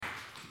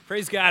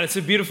Praise God. It's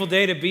a beautiful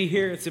day to be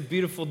here. It's a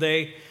beautiful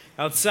day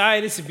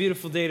outside. It's a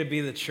beautiful day to be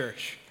the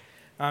church.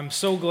 I'm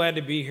so glad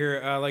to be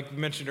here. Like we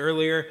mentioned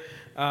earlier,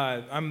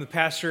 I'm the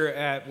pastor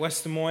at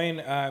West Des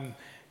Moines. I'm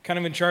kind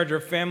of in charge of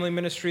our family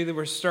ministry that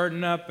we're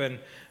starting up. And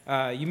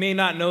you may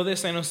not know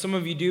this. I know some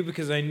of you do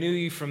because I knew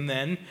you from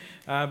then.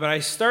 But I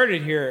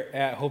started here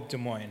at Hope Des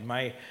Moines.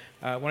 When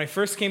I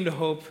first came to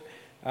Hope,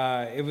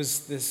 it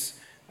was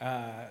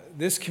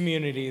this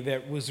community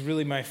that was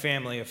really my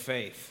family of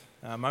faith.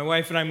 My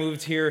wife and I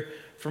moved here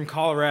from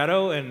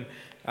Colorado, and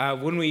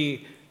when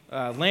we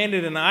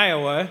landed in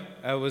Iowa,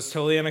 it was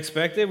totally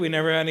unexpected. We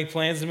never had any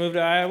plans to move to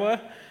Iowa,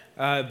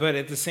 but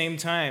at the same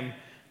time,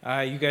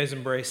 you guys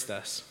embraced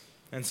us.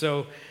 And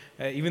so,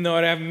 even though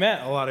I haven't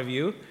met a lot of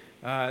you,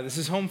 this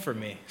is home for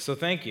me, so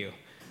thank you.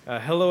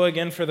 Hello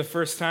again for the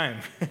first time.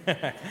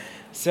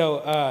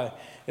 So,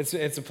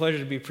 it's a pleasure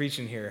to be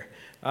preaching here.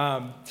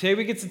 Today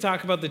we get to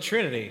talk about the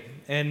Trinity,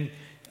 and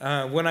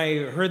when I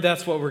heard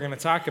that's what we're going to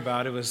talk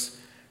about, it was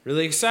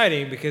really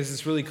exciting because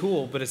it's really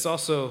cool, but it's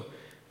also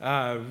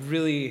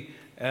really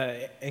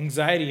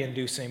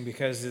anxiety-inducing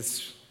because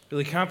it's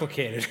really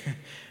complicated.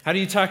 How do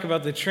you talk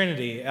about the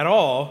Trinity at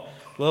all,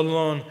 let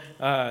alone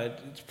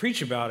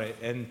preach about it?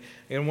 And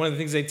one of the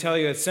things they tell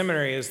you at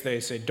seminary is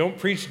they say, don't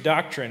preach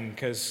doctrine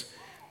because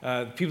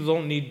people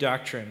don't need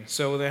doctrine.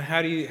 So then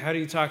how do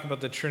you talk about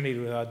the Trinity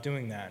without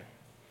doing that?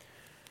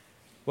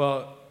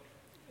 Well,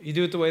 you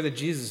do it the way that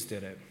Jesus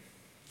did it.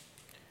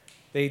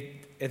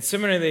 At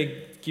seminary,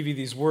 they give you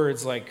these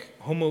words like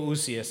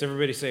homoousios.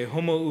 Everybody say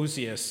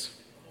homoousios.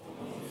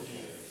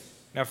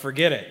 Now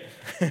forget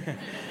it.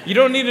 You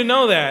don't need to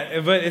know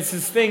that, but it's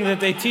this thing that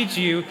they teach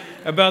you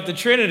about the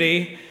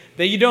Trinity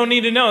that you don't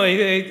need to know.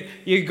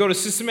 You go to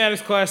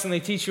systematics class and they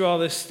teach you all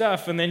this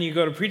stuff, and then you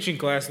go to preaching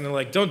class and they're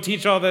like, don't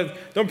preach all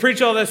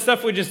that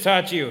stuff we just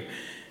taught you.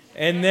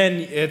 And then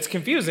it's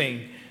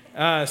confusing.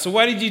 So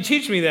why did you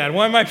teach me that?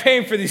 Why am I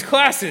paying for these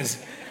classes?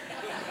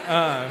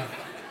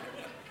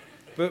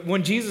 But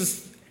when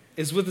Jesus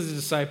is with his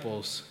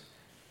disciples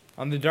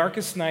on the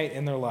darkest night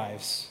in their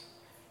lives,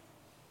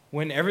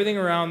 when everything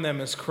around them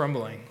is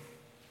crumbling,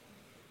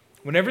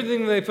 when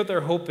everything they put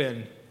their hope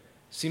in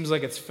seems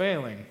like it's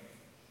failing,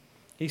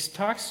 he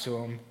talks to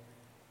them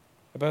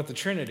about the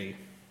Trinity.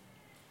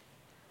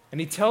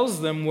 And he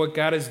tells them what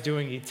God is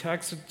doing. He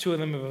talks to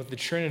them about the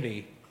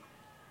Trinity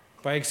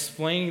by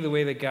explaining the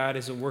way that God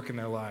is at work in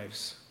their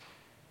lives,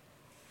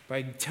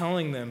 by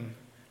telling them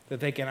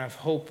that they can have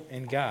hope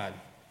in God.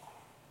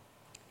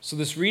 So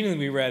this reading that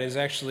we read is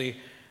actually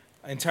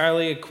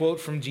entirely a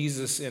quote from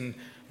Jesus in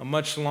a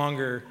much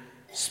longer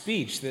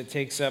speech that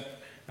takes up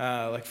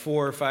like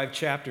 4 or 5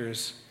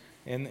 chapters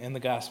in the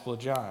Gospel of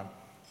John.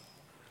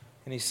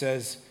 And he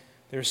says,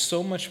 there's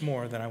so much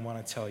more that I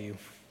want to tell you.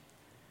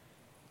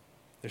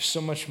 There's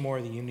so much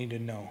more that you need to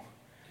know,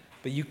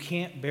 but you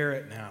can't bear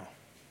it now.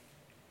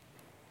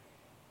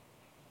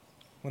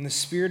 When the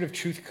Spirit of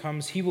truth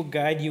comes, he will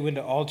guide you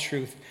into all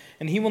truth,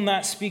 and he will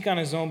not speak on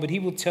his own, but he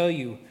will tell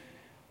you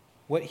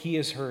what he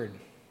has heard.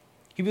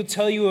 He will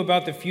tell you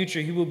about the future.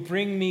 He will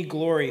bring me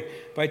glory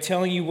by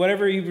telling you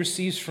whatever he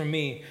receives from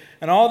me,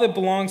 and all that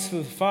belongs to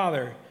the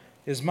Father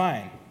is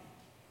mine.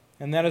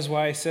 And that is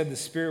why I said the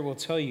Spirit will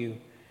tell you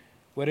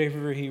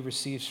whatever he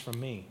receives from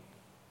me.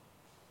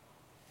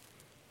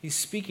 He's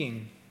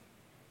speaking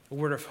a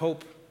word of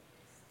hope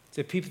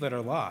to people that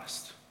are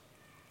lost.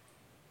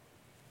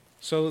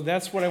 So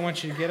that's what I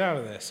want you to get out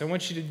of this. I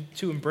want you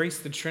to embrace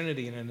the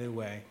Trinity in a new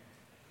way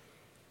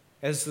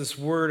as this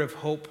word of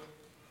hope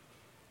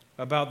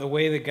about the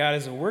way that God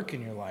is at work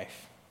in your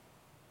life.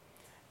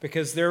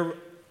 Because there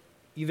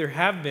either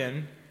have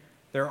been,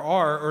 there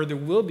are, or there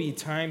will be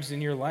times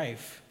in your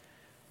life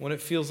when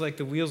it feels like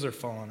the wheels are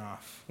falling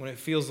off, when it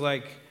feels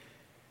like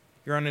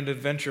you're on an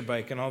adventure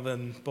bike and all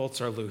the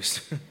bolts are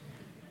loose,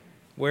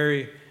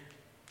 where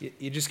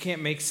you just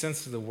can't make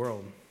sense of the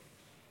world.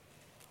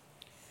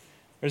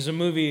 There's a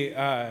movie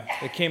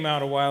that came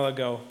out a while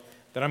ago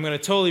that I'm going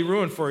to totally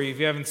ruin for you if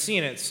you haven't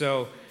seen it.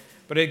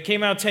 But it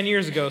came out 10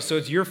 years ago, so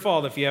it's your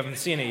fault if you haven't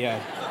seen it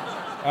yet.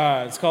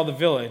 It's called The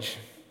Village.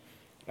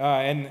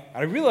 And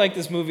I really like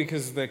this movie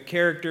because of the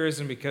characters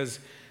and because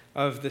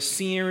of the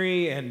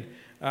scenery.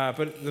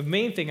 But the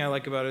main thing I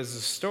like about it is the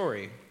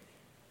story.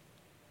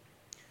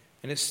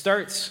 And it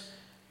starts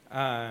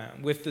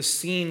with the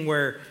scene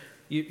where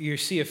you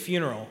see a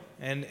funeral,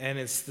 and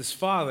it's this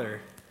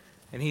father,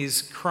 and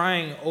he's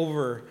crying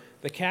over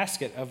the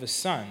casket of his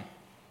son.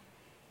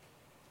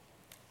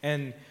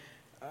 And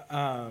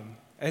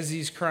as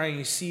he's crying,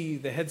 you see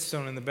the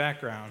headstone in the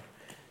background.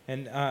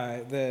 And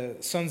the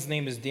son's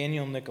name is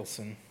Daniel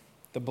Nicholson,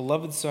 the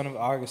beloved son of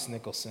August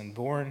Nicholson,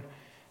 born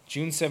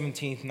June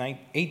 17th,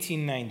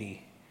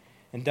 1890,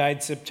 and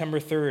died September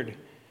 3rd,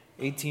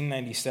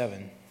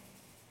 1897.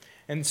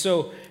 And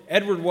so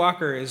Edward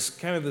Walker is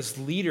kind of this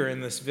leader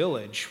in this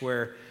village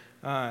where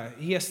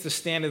he has to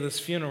stand at this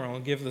funeral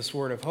and give this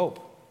word of hope.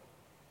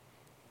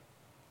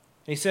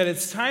 He said,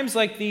 it's times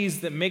like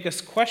these that make us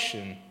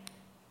question,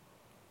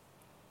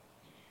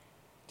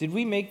 did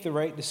we make the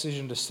right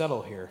decision to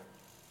settle here?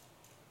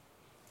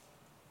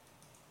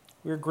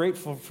 We're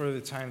grateful for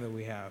the time that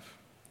we have.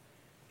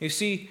 You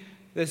see,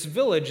 this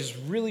village is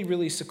really,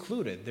 really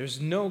secluded.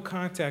 There's no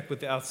contact with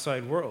the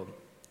outside world.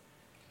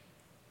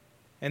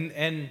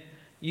 And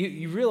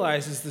you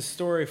realize as the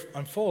story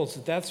unfolds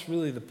that that's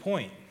really the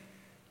point.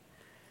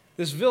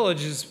 This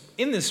village is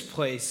in this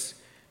place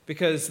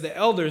because the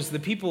elders, the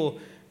people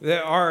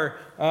that are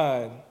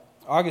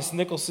August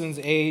Nicholson's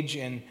age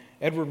and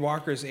Edward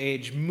Walker's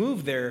age,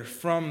 moved there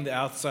from the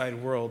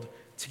outside world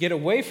to get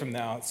away from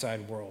the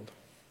outside world.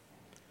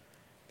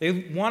 They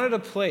wanted a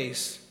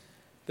place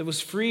that was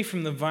free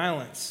from the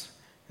violence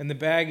and the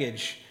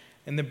baggage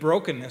and the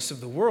brokenness of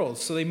the world.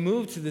 So they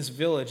moved to this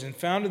village and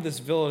founded this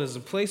village as a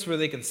place where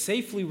they can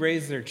safely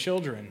raise their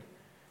children.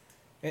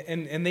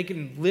 And they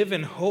can live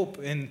in hope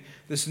and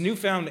this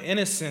newfound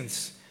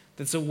innocence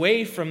that's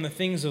away from the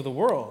things of the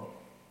world.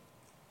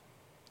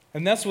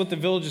 And that's what the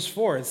village is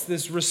for. It's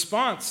this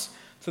response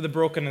to the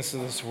brokenness of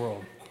this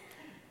world.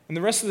 And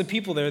the rest of the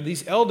people there,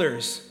 these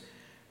elders,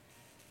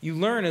 you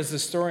learn as the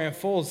story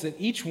unfolds that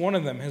each one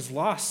of them has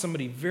lost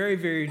somebody very,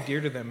 very dear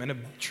to them in a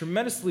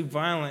tremendously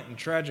violent and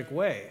tragic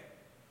way.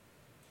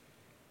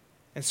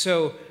 And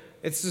so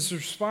it's this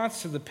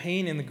response to the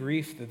pain and the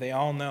grief that they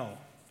all know.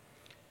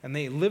 And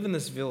they live in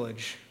this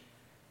village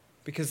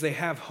because they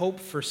have hope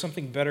for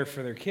something better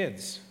for their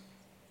kids.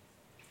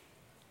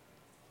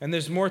 And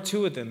there's more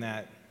to it than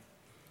that.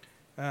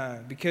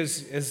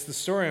 Because as the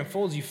story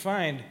unfolds, you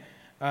find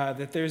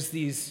that there's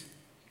these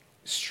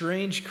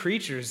strange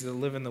creatures that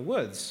live in the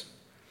woods.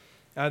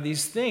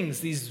 These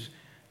things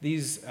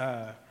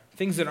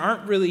that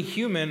aren't really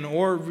human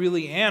or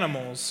really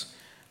animals,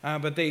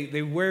 but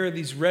they wear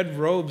these red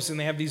robes and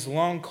they have these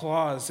long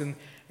claws.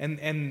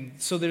 And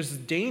so there's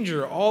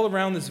danger all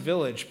around this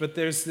village, but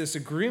there's this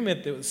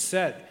agreement that was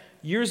set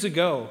years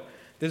ago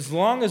that as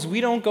long as we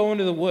don't go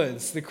into the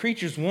woods, the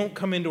creatures won't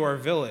come into our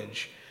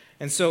village.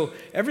 And so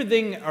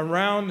everything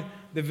around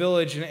the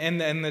village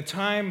and the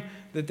time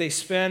that they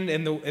spend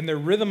and their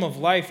rhythm of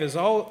life is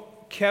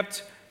all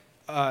kept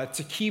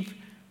to keep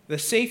the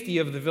safety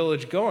of the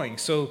village going.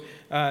 So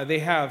they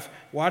have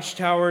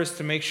watchtowers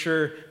to make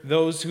sure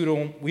those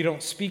we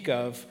don't speak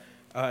of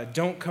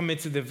don't come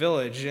into the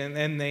village,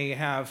 and they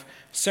have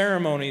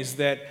ceremonies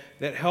that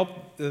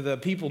help the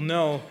people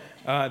know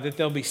that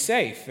they'll be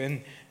safe.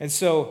 And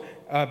so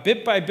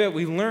bit by bit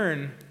we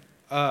learn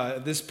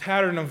this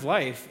pattern of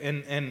life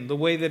and the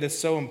way that it's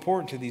so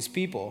important to these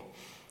people.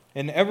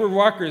 And Edward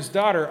Walker's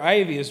daughter,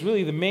 Ivy, is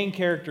really the main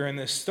character in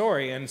this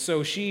story. And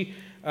so she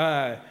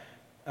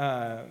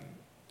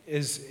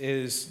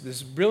is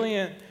this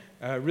brilliant,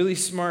 really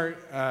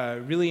smart,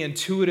 really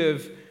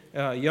intuitive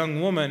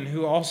young woman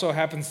who also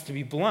happens to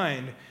be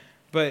blind,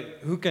 but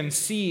who can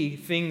see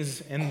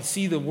things and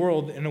see the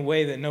world in a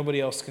way that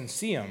nobody else can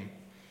see them.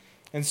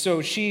 And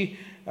so she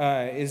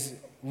is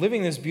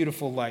living this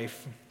beautiful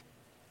life.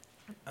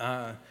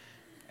 And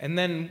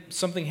then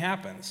something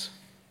happens.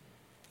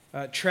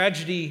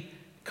 Tragedy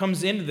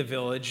comes into the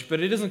village, but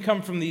it doesn't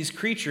come from these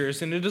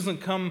creatures, and it doesn't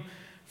come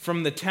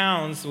from the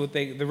towns,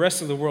 the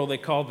rest of the world they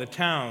call the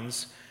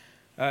towns.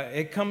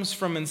 It comes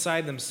from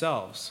inside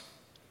themselves.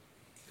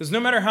 Because no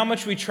matter how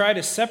much we try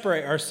to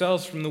separate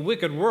ourselves from the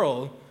wicked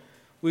world,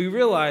 we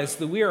realize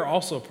that we are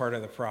also part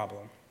of the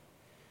problem.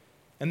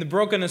 And the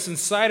brokenness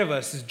inside of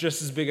us is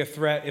just as big a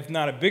threat, if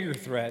not a bigger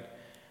threat,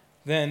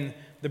 than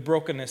the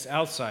brokenness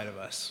outside of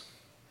us.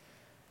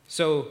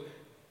 So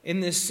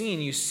in this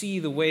scene, you see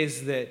the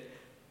ways that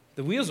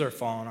the wheels are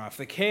falling off.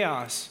 The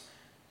chaos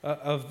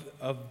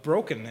of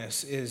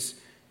brokenness is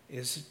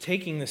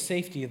taking the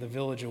safety of the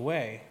village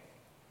away.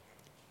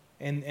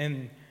 And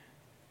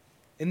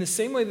in the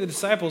same way the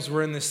disciples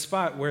were in this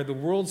spot where the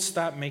world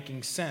stopped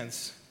making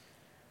sense,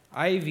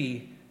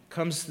 Ivy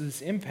comes to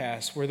this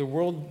impasse where the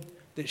world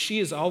that she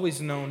has always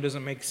known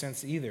doesn't make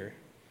sense either.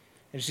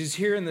 And she's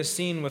here in this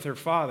scene with her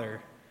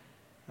father.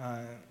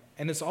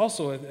 And it's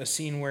also a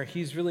scene where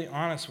he's really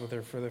honest with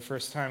her for the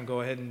first time.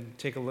 Go ahead and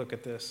take a look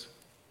at this.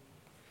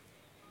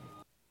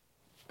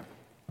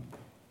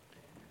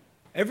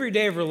 Every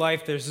day of her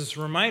life, there's this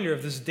reminder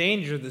of this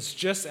danger that's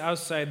just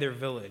outside their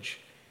village.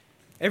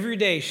 Every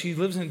day, she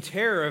lives in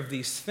terror of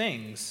these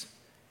things.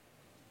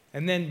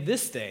 And then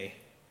this day,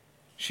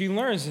 she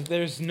learns that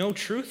there's no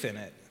truth in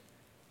it,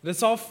 that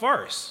it's all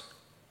farce.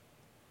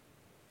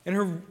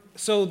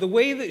 So the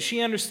way that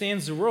she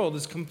understands the world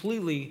is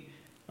completely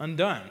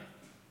undone.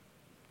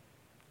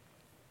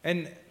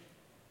 And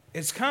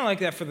it's kind of like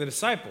that for the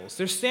disciples.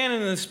 They're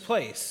standing in this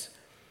place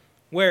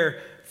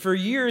where for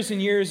years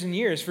and years and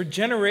years, for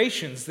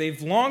generations,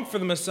 they've longed for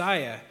the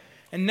Messiah.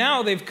 And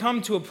now they've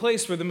come to a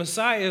place where the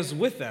Messiah is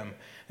with them.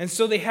 And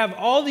so they have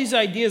all these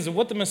ideas of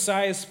what the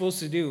Messiah is supposed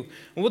to do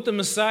and what the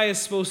Messiah is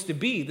supposed to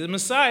be. The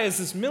Messiah is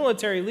this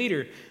military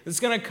leader that's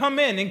going to come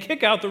in and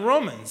kick out the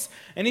Romans.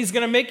 And he's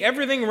going to make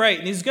everything right.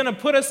 And he's going to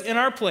put us in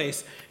our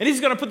place. And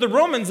he's going to put the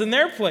Romans in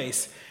their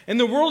place. And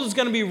the world is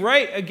going to be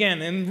right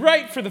again, and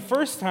right for the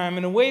first time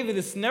in a way that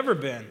it's never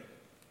been.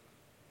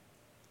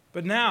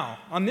 But now,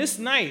 on this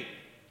night,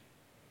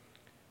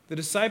 the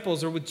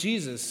disciples are with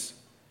Jesus,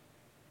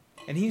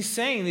 and he's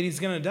saying that he's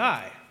going to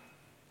die.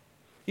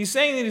 He's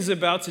saying that he's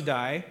about to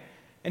die,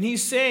 and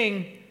he's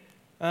saying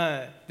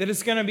that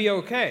it's going to be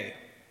okay.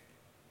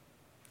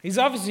 He's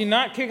obviously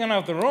not kicking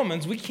out the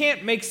Romans. We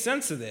can't make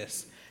sense of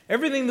this.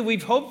 Everything that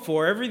we've hoped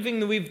for, everything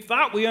that we've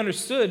thought we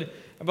understood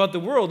about the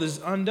world is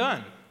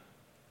undone.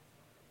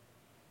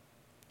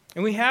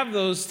 And we have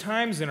those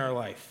times in our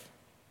life.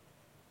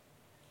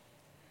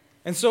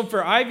 And so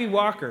for Ivy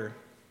Walker,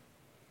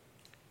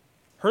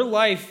 her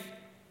life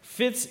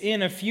fits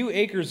in a few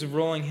acres of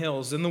rolling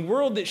hills, and the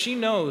world that she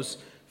knows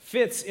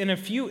fits in a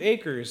few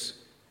acres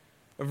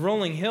of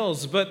rolling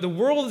hills, but the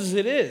world as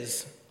it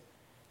is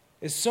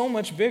so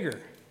much bigger.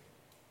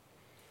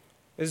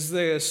 As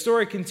the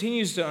story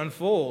continues to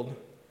unfold,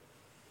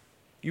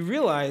 you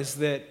realize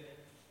that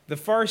the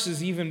farce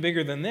is even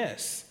bigger than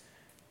this.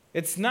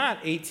 It's not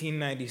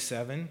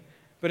 1897,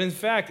 but in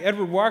fact,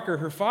 Edward Walker,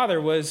 her father,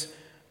 was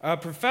a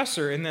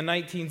professor in the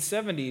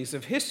 1970s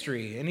of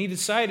history, and he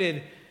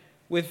decided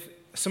with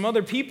some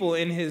other people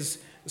in his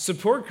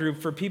support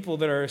group for people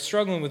that are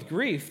struggling with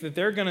grief that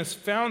they're going to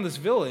found this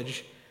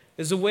village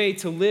as a way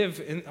to live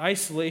in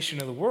isolation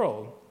of the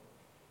world.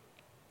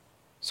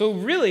 So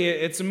really,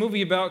 it's a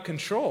movie about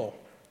control.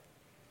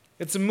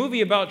 It's a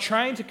movie about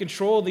trying to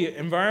control the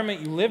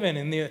environment you live in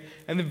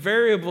and the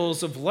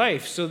variables of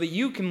life so that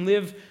you can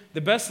live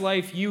the best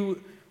life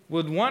you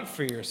would want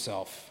for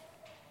yourself.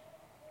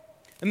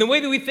 And the way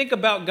that we think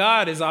about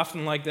God is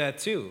often like that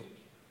too.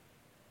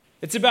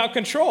 It's about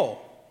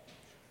control.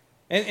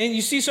 And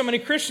you see so many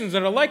Christians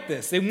that are like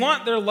this. They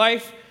want their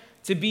life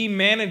to be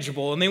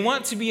manageable, and they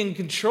want to be in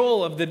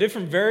control of the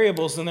different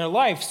variables in their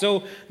life.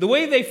 So the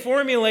way they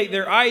formulate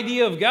their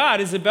idea of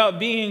God is about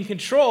being in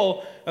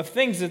control of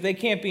things that they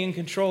can't be in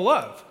control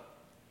of.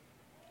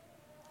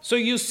 So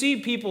you see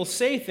people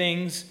say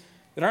things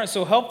that aren't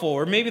so helpful,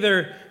 or maybe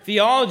their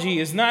theology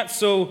is not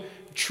so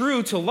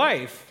true to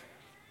life.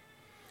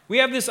 We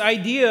have this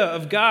idea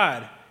of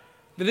God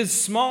that as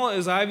small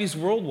as Ivy's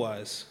world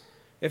was,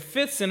 it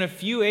fits in a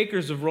few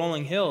acres of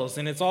rolling hills,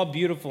 and it's all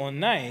beautiful and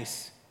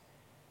nice.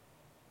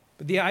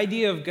 But the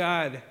idea of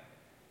God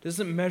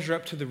doesn't measure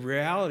up to the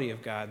reality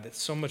of God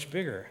that's so much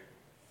bigger.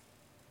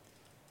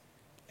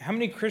 How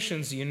many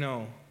Christians do you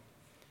know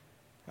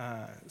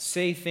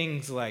say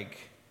things like,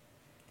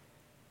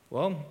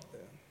 well,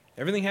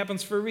 everything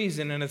happens for a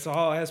reason and it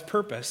all has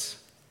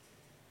purpose,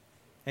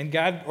 and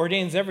God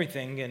ordains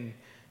everything, and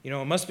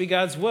it must be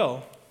God's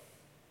will.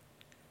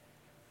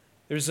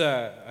 There's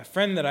a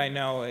friend that I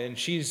know, and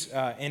she's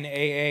in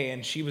AA,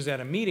 and she was at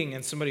a meeting,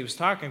 and somebody was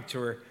talking to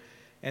her,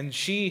 and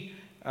she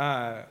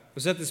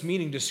was at this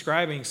meeting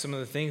describing some of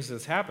the things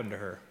that's happened to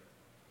her.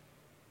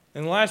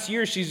 In the last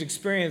year, she's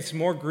experienced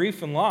more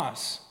grief and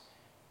loss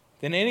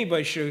than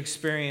anybody should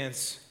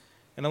experience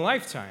in a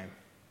lifetime.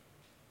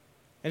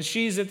 And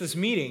she's at this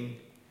meeting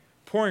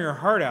pouring her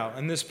heart out,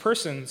 and this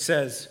person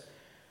says,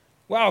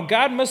 wow,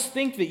 God must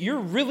think that you're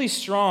really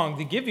strong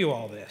to give you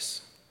all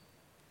this.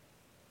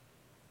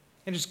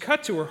 And just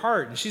cut to her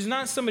heart. And she's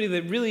not somebody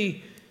that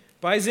really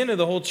buys into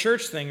the whole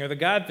church thing or the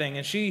God thing,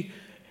 and she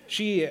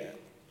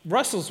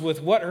wrestles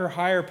with what her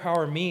higher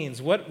power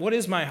means. What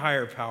is my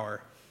higher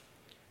power?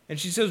 And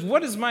she says,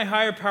 what does my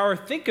higher power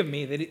think of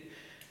me?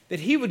 That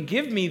he would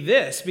give me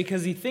this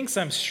because he thinks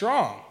I'm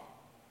strong.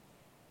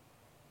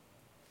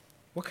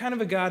 What kind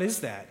of a God is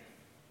that?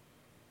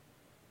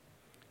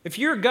 If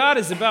your God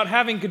is about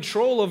having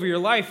control over your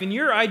life, and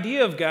your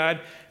idea of God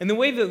and the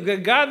way that the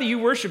God that you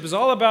worship is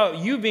all about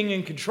you being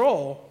in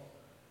control,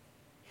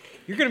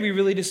 you're going to be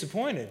really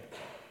disappointed.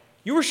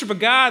 You worship a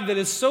God that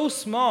is so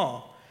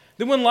small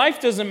that when life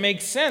doesn't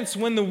make sense,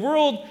 when the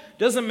world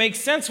doesn't make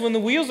sense, when the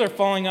wheels are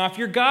falling off,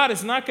 your God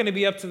is not going to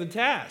be up to the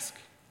task.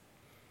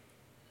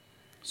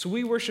 So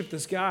we worship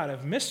this God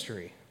of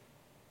mystery.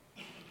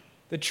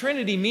 The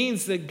Trinity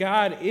means that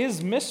God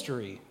is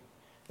mystery.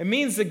 It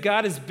means that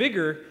God is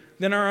bigger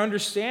than our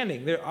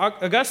understanding.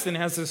 Augustine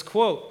has this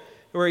quote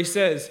where he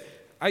says,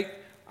 I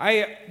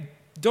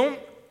don't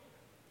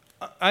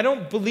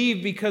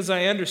believe because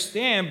I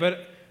understand,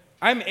 but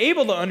I'm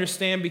able to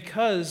understand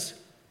because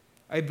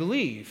I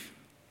believe.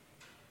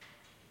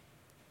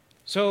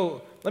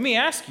 So let me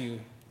ask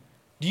you,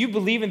 do you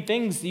believe in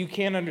things that you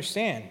can't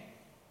understand?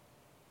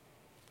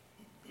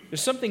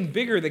 There's something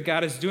bigger that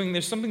God is doing.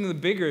 There's something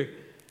bigger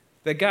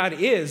that God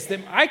is that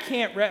I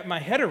can't wrap my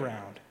head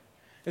around.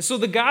 And so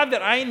the God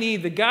that I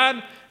need, the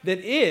God that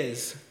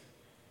is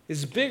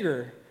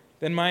bigger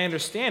than my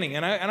understanding.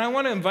 And I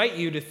want to invite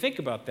you to think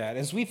about that.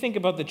 As we think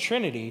about the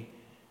Trinity,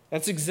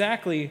 that's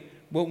exactly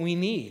what we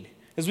need.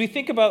 As we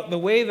think about the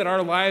way that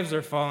our lives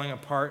are falling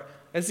apart,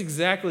 that's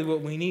exactly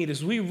what we need.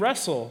 As we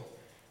wrestle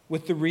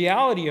with the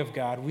reality of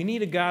God, we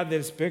need a God that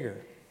is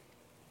bigger.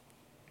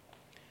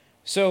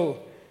 So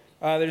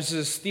there's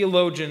this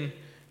theologian,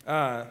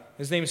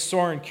 his name is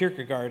Soren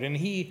Kierkegaard, and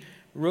he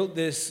wrote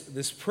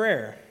this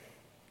prayer.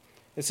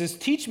 It says,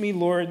 "Teach me,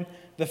 Lord,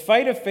 the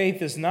fight of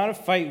faith is not a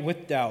fight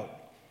with doubt,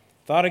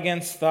 thought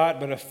against thought,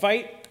 but a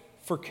fight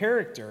for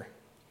character.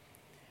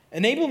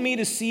 Enable me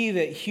to see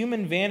that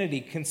human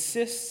vanity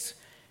consists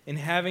in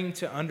having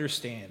to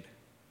understand."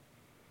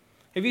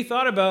 Have you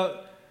thought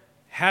about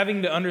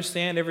having to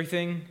understand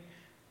everything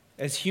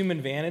as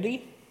human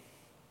vanity.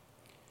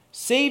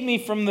 Save me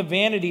from the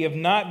vanity of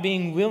not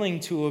being willing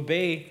to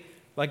obey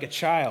like a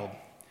child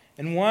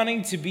and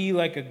wanting to be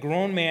like a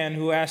grown man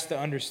who has to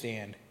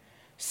understand.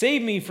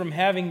 Save me from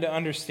having to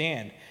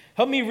understand.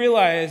 Help me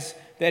realize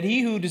that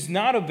he who does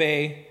not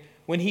obey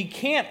when he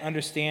can't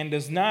understand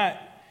does not,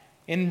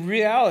 in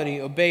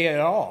reality, obey at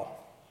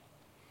all.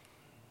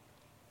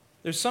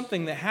 There's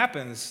something that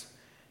happens.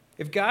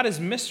 If God is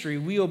mystery,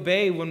 we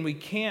obey when we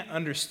can't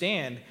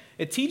understand.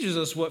 It teaches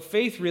us what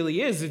faith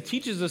really is. It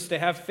teaches us to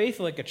have faith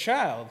like a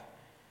child.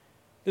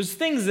 There's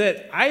things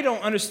that I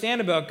don't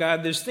understand about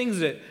God. There's things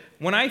that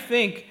when I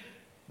think,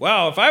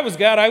 wow, if I was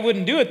God, I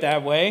wouldn't do it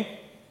that way.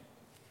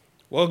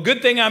 Well,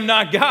 good thing I'm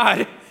not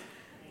God,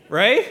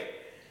 right?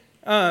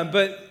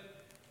 But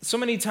so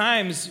many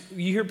times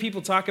you hear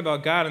people talk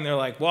about God and they're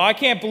like, well, I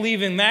can't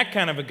believe in that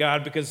kind of a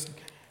God because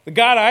the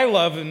God I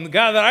love and the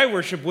God that I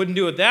worship wouldn't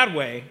do it that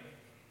way.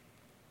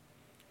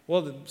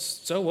 Well,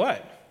 so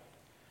what?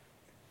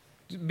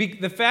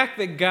 The fact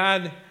that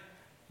God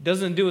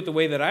doesn't do it the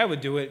way that I would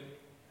do it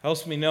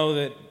helps me know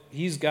that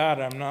he's God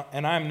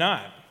and I'm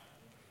not.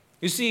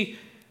 You see,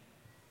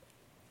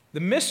 the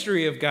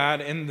mystery of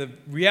God and the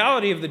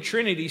reality of the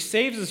Trinity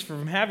saves us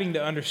from having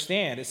to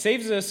understand. It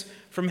saves us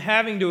from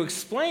having to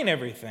explain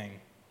everything.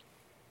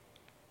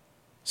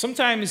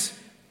 Sometimes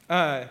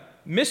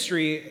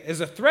mystery is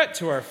a threat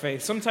to our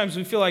faith. Sometimes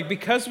we feel like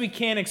because we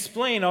can't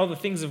explain all the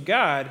things of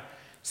God,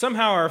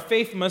 somehow our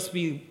faith must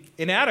be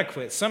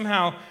inadequate.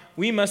 Somehow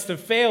we must have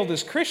failed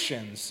as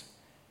Christians.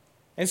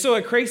 And so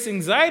it creates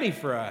anxiety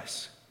for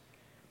us.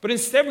 But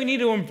instead we need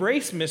to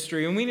embrace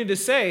mystery and we need to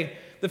say,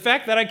 the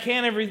fact that I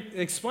can't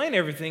explain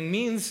everything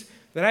means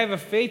that I have a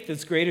faith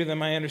that's greater than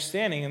my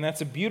understanding, and that's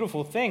a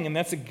beautiful thing, and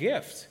that's a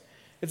gift.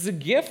 It's a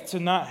gift to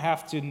not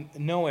have to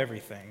know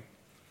everything.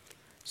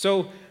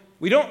 So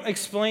we don't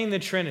explain the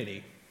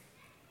Trinity.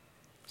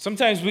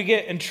 Sometimes we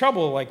get in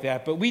trouble like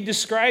that, but we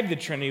describe the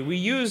Trinity. We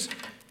use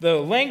the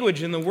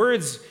language and the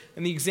words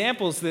and the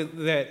examples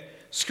that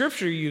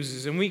Scripture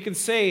uses, and we can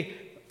say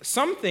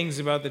some things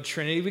about the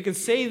Trinity. We can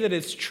say that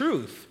it's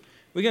truth.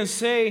 We can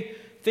say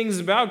things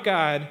about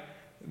God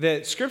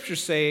that Scripture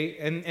say,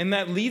 and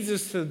that leads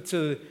us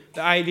to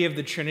the idea of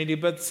the Trinity,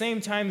 but at the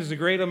same time, there's a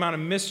great amount of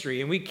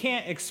mystery, and we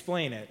can't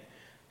explain it.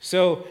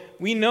 So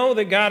we know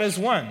that God is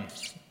one.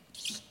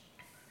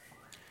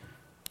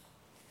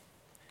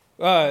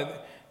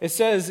 It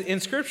says in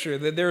Scripture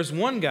that there is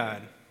one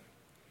God,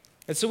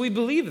 and so we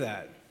believe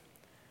that.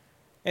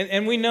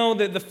 And we know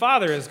that the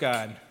Father is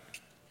God.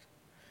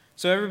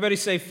 So everybody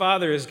say,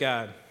 Father is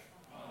God.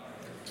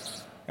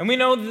 And we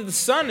know that the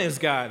Son is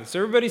God.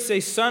 So everybody say,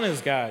 Son is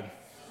God.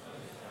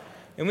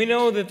 And we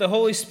know that the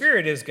Holy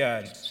Spirit is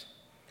God.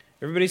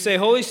 Everybody say,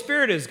 Holy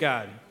Spirit is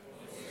God.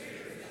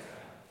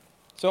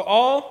 So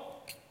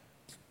all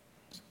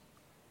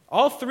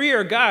three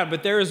are God,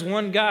 but there is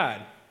one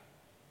God.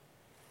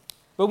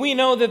 But we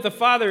know that the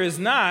Father is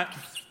not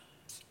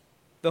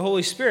the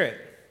Holy Spirit.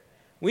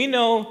 We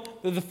know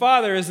that the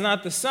Father is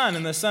not the Son,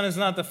 and the Son is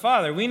not the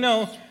Father. We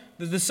know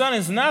that the Son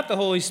is not the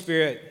Holy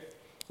Spirit.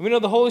 We know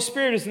the Holy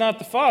Spirit is not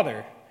the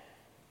Father.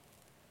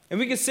 And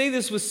we can say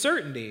this with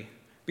certainty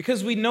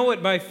because we know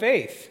it by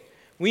faith.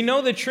 We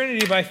know the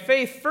Trinity by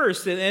faith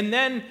first, and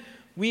then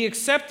we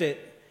accept it.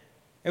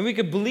 And we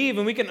can believe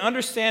and we can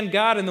understand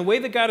God and the way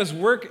that God has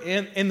worked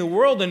in the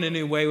world in a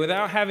new way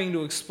without having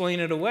to explain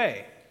it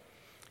away.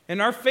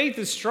 And our faith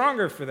is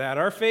stronger for that.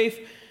 Our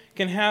faith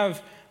can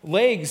have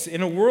legs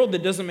in a world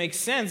that doesn't make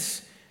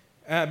sense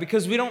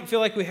because we don't feel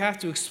like we have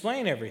to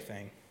explain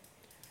everything.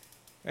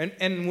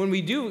 And when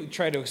we do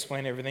try to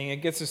explain everything, it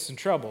gets us in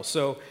trouble.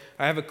 So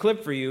I have a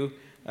clip for you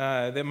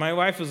that my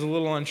wife was a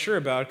little unsure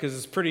about because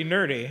it's pretty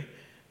nerdy,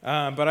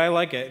 but I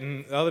like it,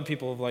 and other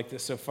people have liked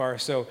it so far.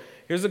 So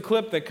here's a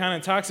clip that kind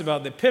of talks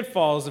about the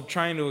pitfalls of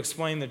trying to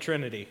explain the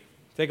Trinity.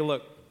 Take a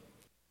look.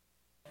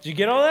 Did you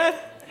get all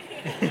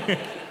that?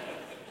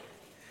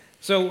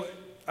 So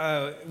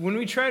when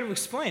we try to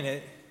explain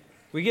it,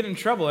 we get in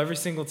trouble every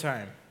single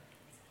time.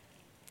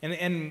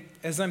 And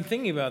as I'm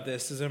thinking about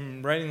this, as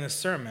I'm writing this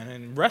sermon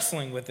and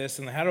wrestling with this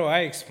and how do I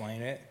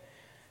explain it,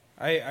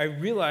 I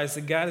realize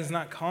that God is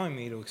not calling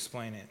me to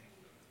explain it.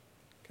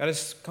 God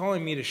is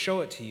calling me to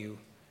show it to you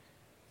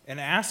and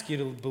ask you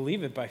to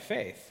believe it by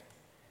faith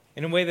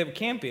in a way that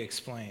can't be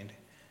explained.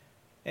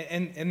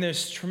 And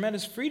there's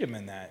tremendous freedom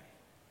in that.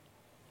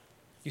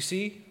 You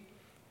see,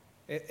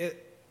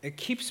 it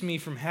keeps me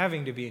from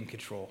having to be in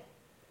control.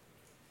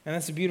 And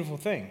that's a beautiful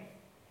thing.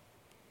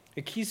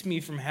 It keeps me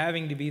from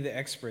having to be the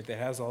expert that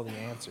has all the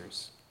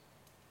answers.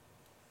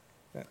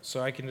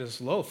 So I can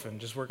just loaf and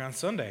just work on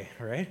Sunday,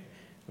 right?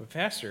 I'm a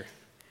pastor.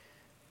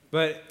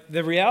 But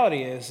the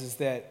reality is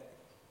that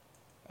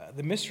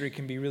the mystery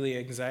can be really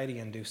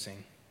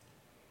anxiety-inducing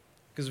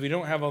because we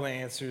don't have all the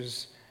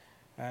answers.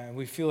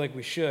 We feel like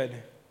we should.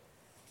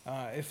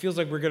 It feels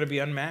like we're going to be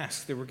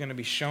unmasked, that we're going to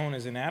be shown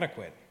as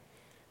inadequate,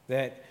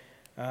 that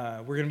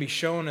we're going to be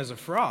shown as a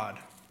fraud.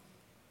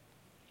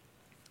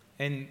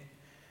 And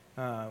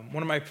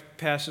one of my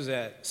pastors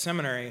at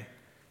seminary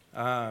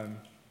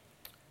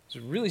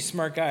He's a really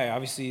smart guy.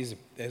 Obviously,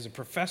 he's a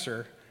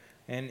professor,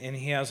 and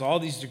he has all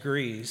these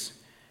degrees,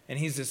 and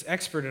he's this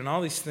expert in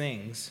all these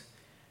things.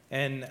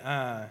 And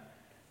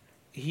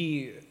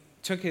he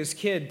took his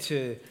kid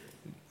to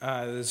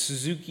the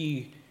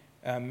Suzuki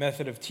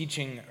method of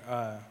teaching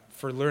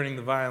for learning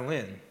the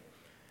violin.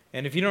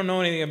 And if you don't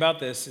know anything about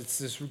this, it's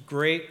this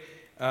great,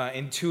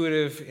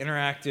 intuitive,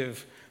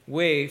 interactive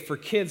way for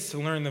kids to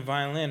learn the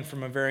violin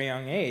from a very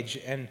young age.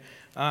 And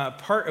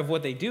part of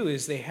what they do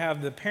is they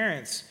have the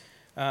parents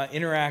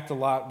interact a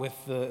lot with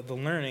the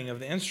learning of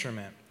the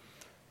instrument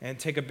and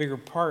take a bigger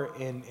part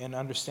in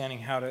understanding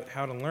how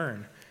to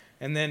learn.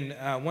 And then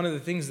one of the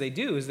things they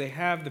do is they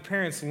have the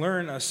parents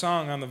learn a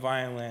song on the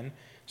violin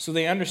so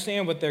they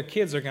understand what their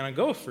kids are going to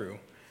go through.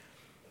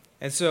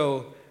 And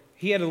so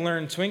he had to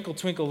learn Twinkle,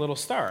 Twinkle, Little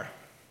Star.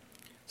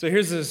 So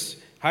here's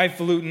this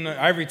highfalutin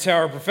ivory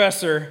tower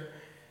professor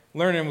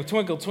learning with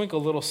Twinkle,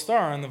 Twinkle, Little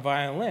Star on the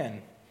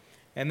violin.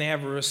 And they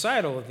have a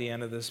recital at the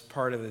end of this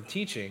part of the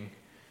teaching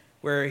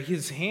where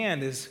his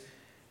hand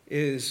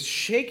is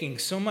shaking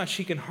so much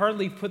he can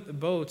hardly put the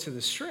bow to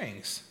the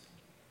strings.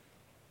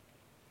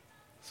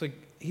 It's like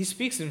he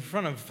speaks in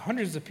front of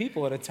hundreds of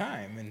people at a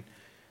time, and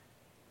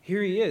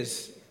here he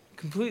is,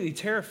 completely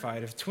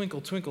terrified of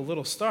Twinkle, Twinkle,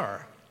 Little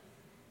Star.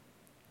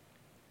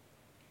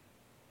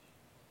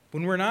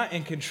 When we're not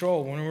in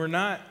control, when we're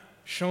not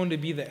shown to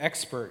be the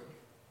expert,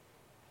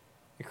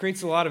 it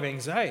creates a lot of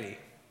anxiety.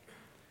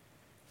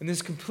 And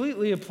this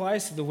completely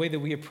applies to the way that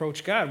we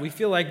approach God. We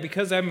feel like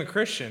because I'm a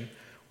Christian,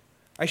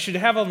 I should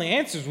have all the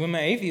answers when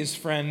my atheist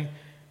friend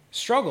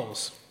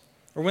struggles.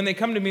 Or when they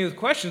come to me with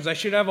questions, I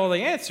should have all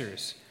the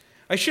answers.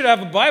 I should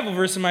have a Bible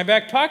verse in my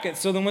back pocket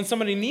so that when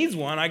somebody needs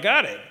one, I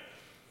got it.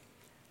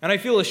 And I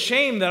feel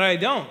ashamed that I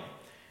don't.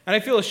 And I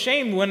feel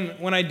ashamed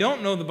when I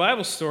don't know the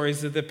Bible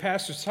stories that the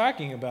pastor's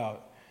talking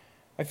about.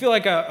 I feel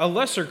like a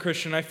lesser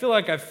Christian. I feel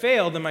like I've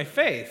failed in my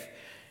faith.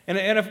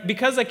 And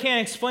because I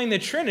can't explain the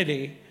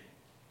Trinity,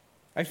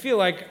 I feel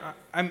like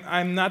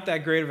I'm not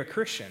that great of a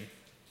Christian.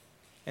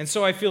 And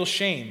so I feel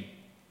shame.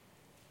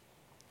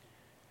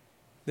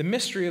 The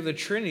mystery of the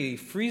Trinity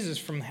frees us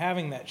from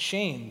having that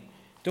shame.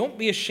 Don't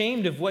be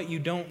ashamed of what you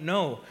don't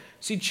know.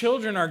 See,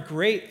 children are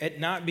great at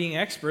not being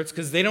experts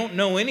because they don't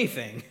know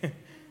anything.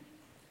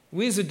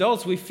 We as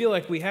adults, we feel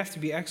like we have to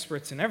be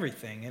experts in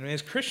everything. And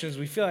as Christians,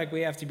 we feel like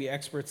we have to be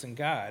experts in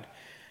God.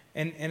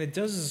 And it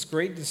does us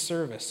great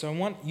disservice. So I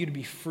want you to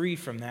be free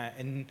from that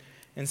and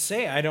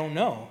say, I don't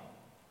know.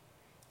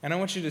 And I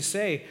want you to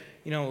say,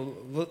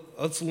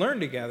 let's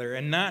learn together.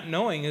 And not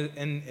knowing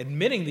and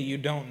admitting that you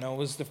don't know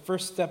is the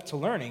first step to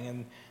learning.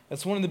 And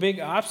that's one of the big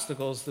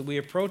obstacles that we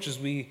approach as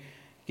we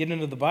get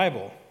into the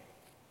Bible.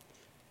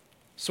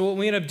 So what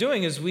we end up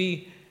doing is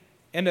we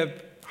end up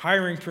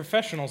hiring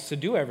professionals to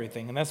do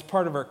everything. And that's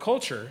part of our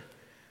culture.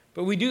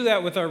 But we do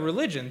that with our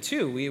religion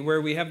too,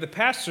 where we have the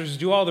pastors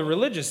do all the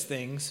religious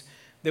things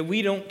that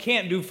we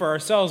can't do for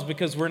ourselves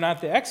because we're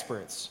not the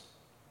experts.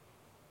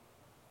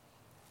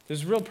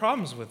 There's real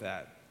problems with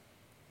that.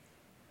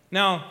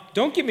 Now,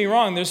 don't get me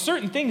wrong, there's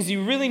certain things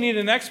you really need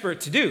an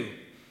expert to do.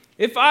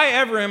 If I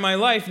ever in my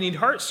life need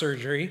heart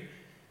surgery,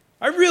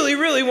 I really,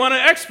 really want an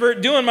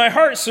expert doing my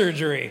heart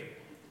surgery.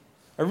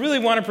 I really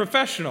want a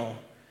professional,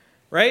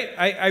 right?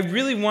 I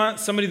really want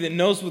somebody that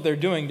knows what they're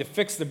doing to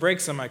fix the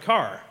brakes on my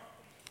car.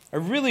 I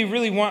really,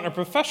 really want a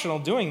professional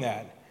doing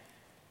that.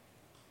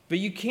 But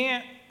you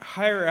can't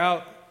hire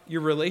out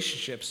your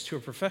relationships to a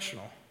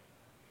professional.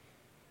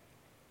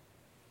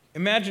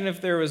 Imagine if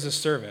there was a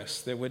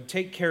service that would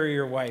take care of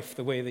your wife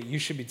the way that you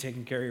should be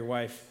taking care of your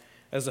wife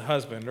as a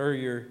husband or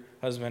your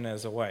husband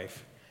as a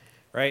wife,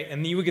 right?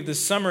 And you would get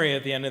this summary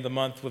at the end of the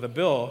month with a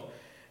bill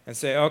and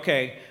say,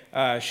 okay,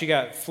 she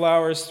got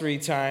flowers 3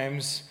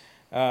 times,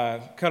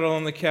 cuddle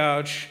on the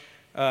couch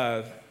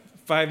 5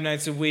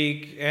 nights a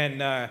week,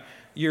 and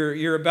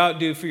you're about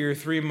due for your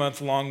 3-month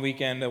long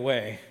weekend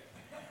away,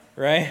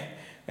 right?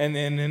 And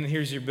then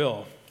here's your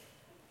bill.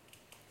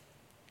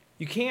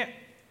 You can't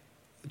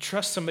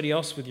trust somebody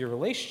else with your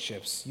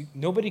relationships.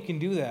 Nobody can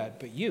do that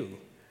but you.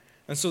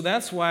 And so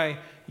that's why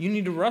you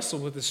need to wrestle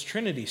with this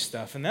Trinity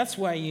stuff. And that's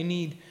why you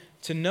need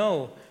to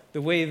know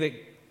the way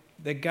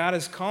that God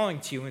is calling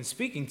to you and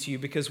speaking to you.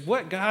 Because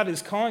what God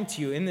is calling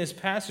to you in this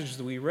passage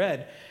that we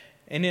read,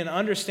 and in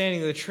understanding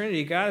the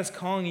Trinity, God is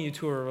calling you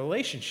to a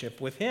relationship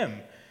with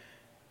Him.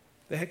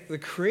 The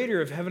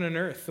creator of heaven and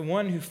earth, the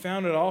one who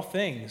founded all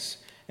things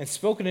and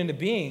spoken into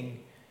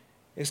being,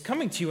 is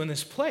coming to you in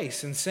this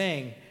place and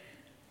saying,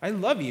 I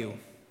love you,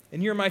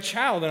 and you're my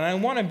child, and I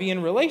want to be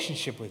in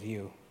relationship with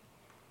you.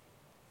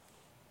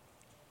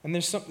 And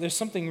there's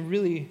something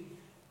really,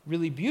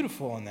 really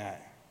beautiful in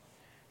that.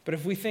 But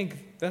if we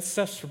think that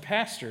stuff's for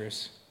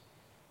pastors,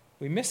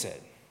 we miss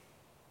it.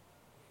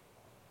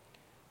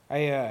 I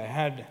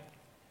had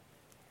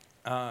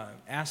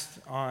asked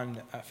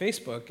on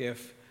Facebook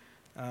if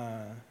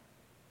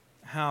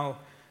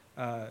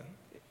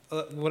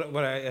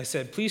what I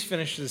said, please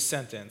finish this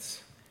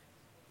sentence.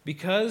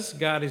 Because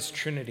God is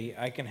Trinity,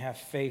 I can have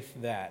faith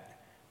that, ...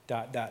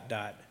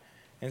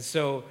 And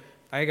so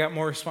I got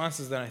more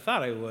responses than I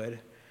thought I would.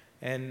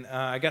 And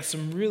I got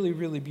some really,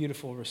 really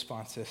beautiful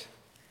responses.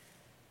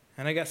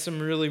 And I got some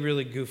really,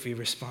 really goofy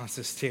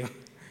responses too.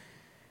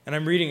 And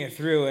I'm reading it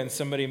through, and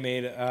somebody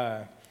made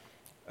a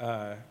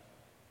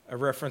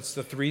reference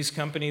to Three's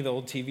Company, the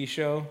old TV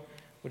show,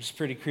 which is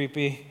pretty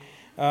creepy.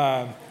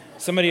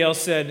 Somebody else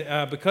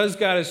said, because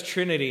God is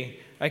Trinity,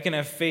 I can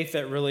have faith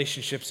that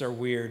relationships are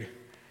weird.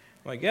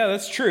 I'm like, yeah,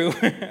 that's true,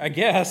 I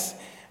guess.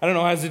 I don't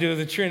know how it has to do with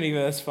the Trinity,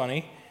 but that's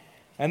funny.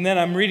 And then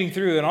I'm reading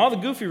through, and all the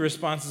goofy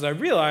responses I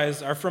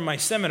realize are from my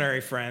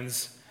seminary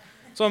friends.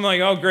 So I'm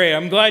like, oh, great,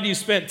 I'm glad you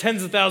spent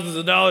tens of thousands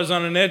of dollars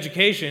on an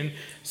education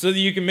so that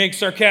you can make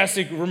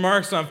sarcastic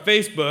remarks on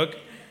Facebook.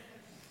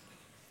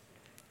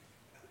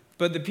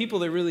 But the people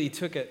that really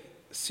took it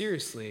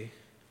seriously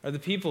are the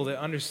people that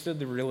understood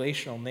the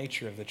relational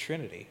nature of the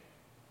Trinity.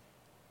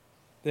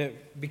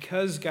 That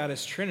because God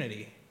is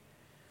Trinity,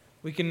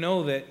 we can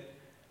know that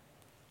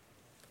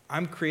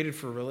I'm created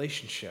for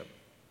relationship.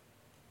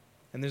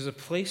 And there's a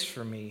place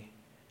for me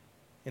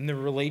in the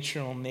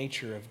relational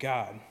nature of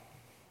God.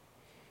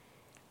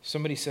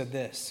 Somebody said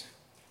this,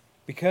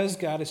 because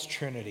God is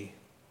Trinity,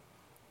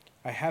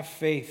 I have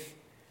faith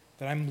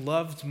that I'm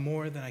loved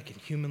more than I can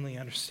humanly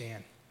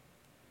understand.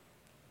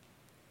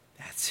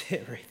 That's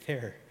it right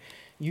there.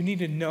 You need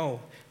to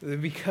know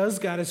that because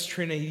God is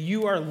Trinity,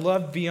 you are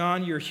loved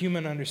beyond your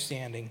human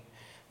understanding.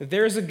 That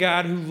there is a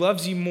God who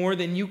loves you more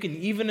than you can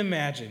even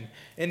imagine.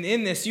 And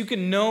in this, you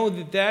can know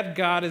that that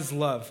God is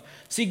love.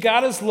 See,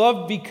 God is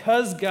love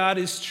because God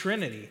is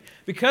Trinity.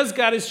 Because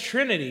God is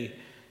Trinity,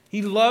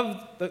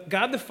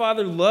 God the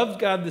Father loved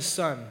God the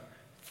Son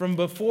from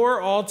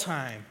before all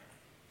time.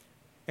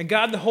 And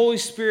God the Holy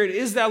Spirit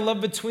is that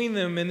love between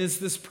them and is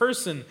this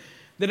person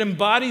that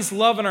embodies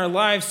love in our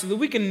lives so that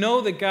we can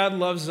know that God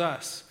loves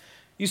us.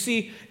 You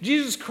see,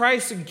 Jesus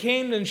Christ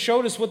came and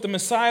showed us what the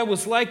Messiah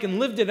was like and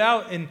lived it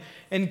out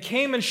and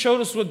came and showed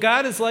us what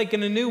God is like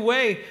in a new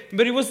way.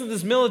 But he wasn't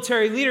this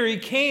military leader. He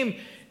came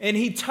and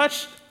he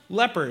touched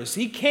lepers.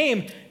 He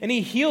came and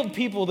he healed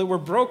people that were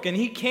broken.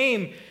 He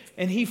came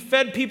and he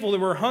fed people that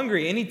were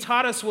hungry. And he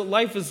taught us what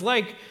life is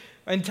like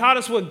and taught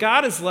us what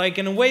God is like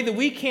in a way that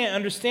we can't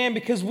understand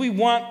because we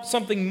want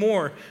something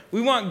more. We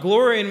want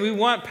glory and we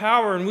want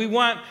power and we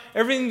want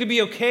everything to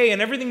be okay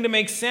and everything to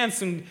make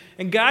sense. And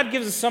God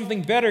gives us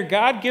something better.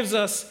 God gives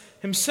us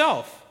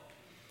himself.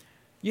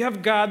 You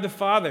have God the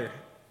Father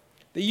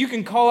that you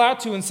can call out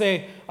to and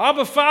say,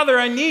 Abba, Father,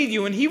 I need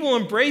you. And he will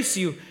embrace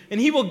you and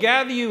he will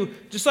gather you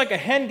just like a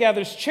hen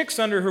gathers chicks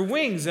under her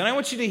wings. And I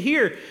want you to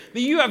hear that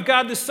you have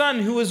God the Son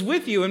who is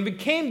with you and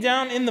came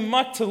down in the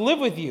muck to live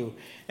with you.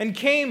 And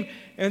came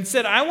and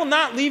said, I will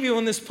not leave you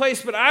in this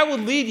place, but I will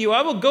lead you.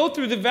 I will go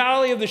through the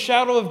valley of the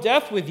shadow of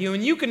death with you.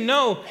 And you can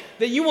know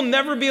that you will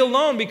never be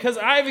alone because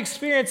I've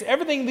experienced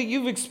everything that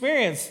you've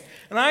experienced.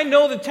 And I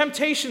know the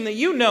temptation that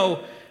you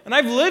know. And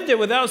I've lived it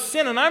without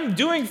sin. And I'm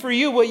doing for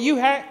you what you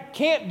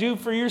can't do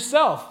for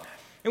yourself.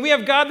 And we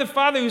have God the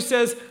Father who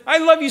says, I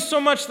love you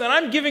so much that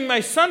I'm giving my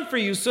Son for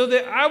you so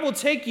that I will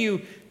take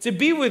you to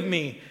be with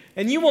me.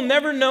 And you will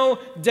never know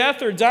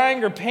death or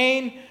dying or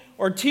pain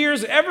or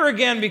tears ever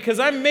again because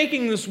I'm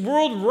making this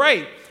world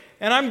right.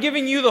 And I'm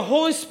giving you the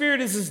Holy Spirit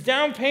as this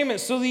down payment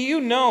so that you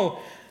know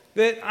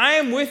that I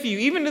am with you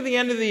even to the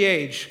end of the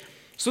age.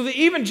 So that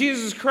even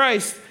Jesus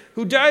Christ,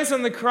 who dies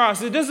on the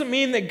cross, it doesn't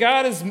mean that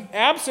God is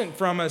absent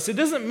from us. It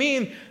doesn't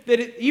mean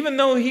that even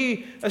though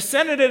he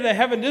ascended into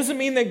heaven, it doesn't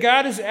mean that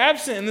God is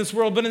absent in this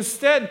world. But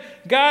instead,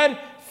 God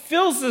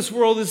fills this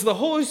world as the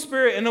Holy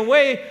Spirit in a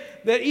way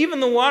that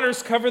even the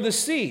waters cover the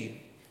sea.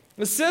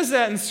 It says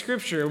that in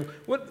Scripture.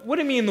 What do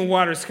you mean the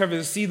waters cover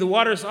the sea? The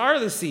waters are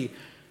the sea.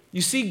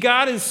 You see,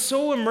 God is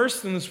so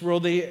immersed in this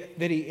world that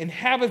he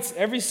inhabits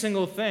every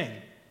single thing.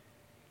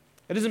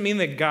 That doesn't mean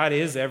that God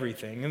is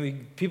everything. I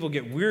mean, people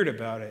get weird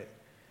about it.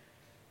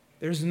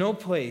 There's no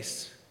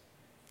place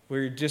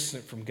where you're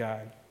distant from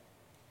God.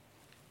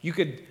 You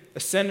could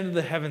ascend into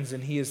the heavens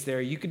and he is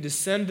there. You could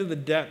descend to the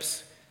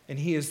depths and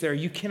he is there.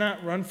 You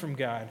cannot run from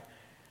God.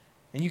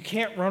 And you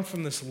can't run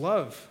from this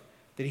love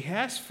that he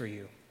has for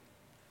you.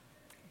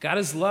 God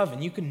is love,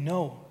 and you can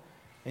know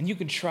and you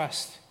can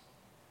trust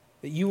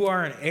that you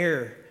are an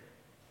heir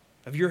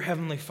of your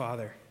heavenly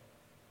Father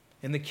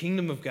in the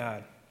kingdom of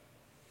God.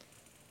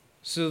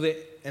 So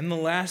that in the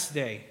last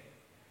day,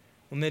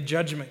 when the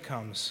judgment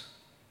comes,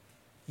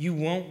 you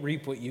won't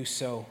reap what you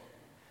sow,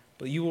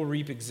 but you will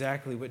reap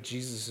exactly what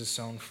Jesus has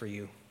sown for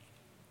you.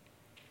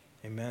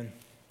 Amen.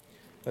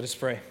 Let us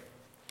pray.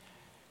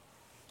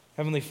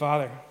 Heavenly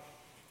Father,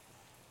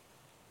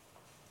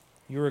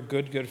 you're a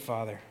good, good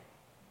Father.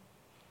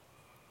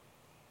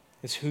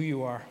 It's who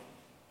you are.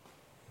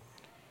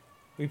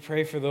 We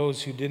pray for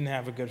those who didn't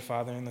have a good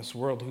father in this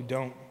world, who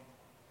don't,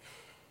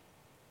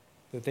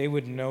 that they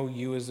would know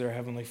you as their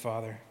heavenly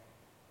Father.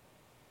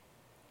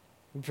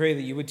 We pray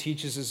that you would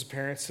teach us as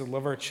parents to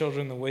love our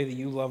children the way that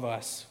you love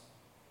us,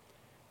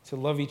 to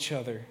love each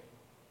other.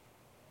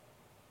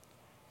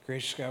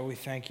 Gracious God, we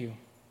thank you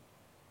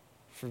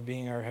for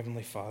being our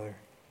heavenly Father.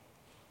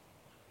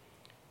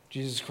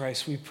 Jesus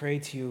Christ, we pray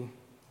to you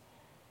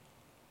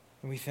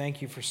And we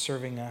thank you for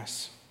serving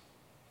us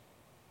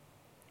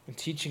and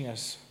teaching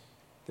us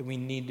that we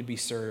need to be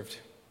served.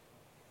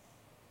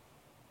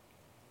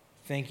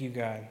 Thank you,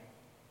 God,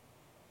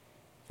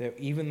 that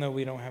even though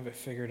we don't have it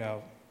figured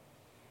out,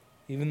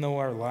 even though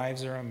our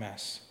lives are a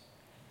mess,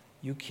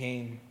 you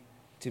came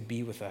to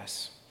be with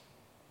us.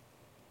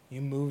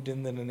 You moved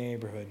into the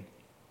neighborhood,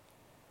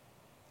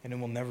 and it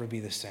will never be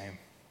the same.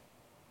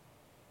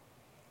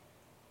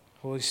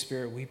 Holy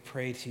Spirit, we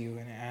pray to you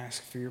and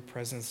ask for your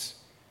presence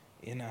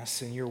in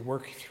us and your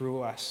work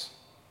through us.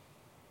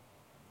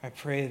 I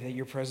pray that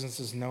your presence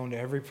is known to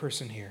every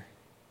person here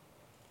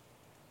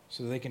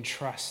so they can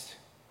trust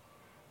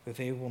that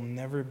they will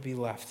never be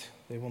left,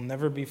 they will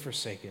never be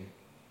forsaken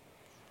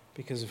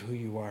because of who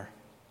you are.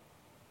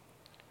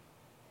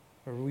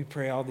 Lord, we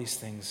pray all these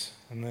things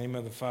in the name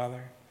of the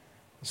Father,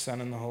 the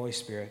Son, and the Holy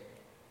Spirit.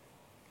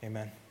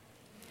 Amen.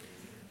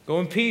 Go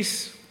in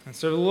peace and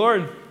serve the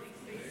Lord.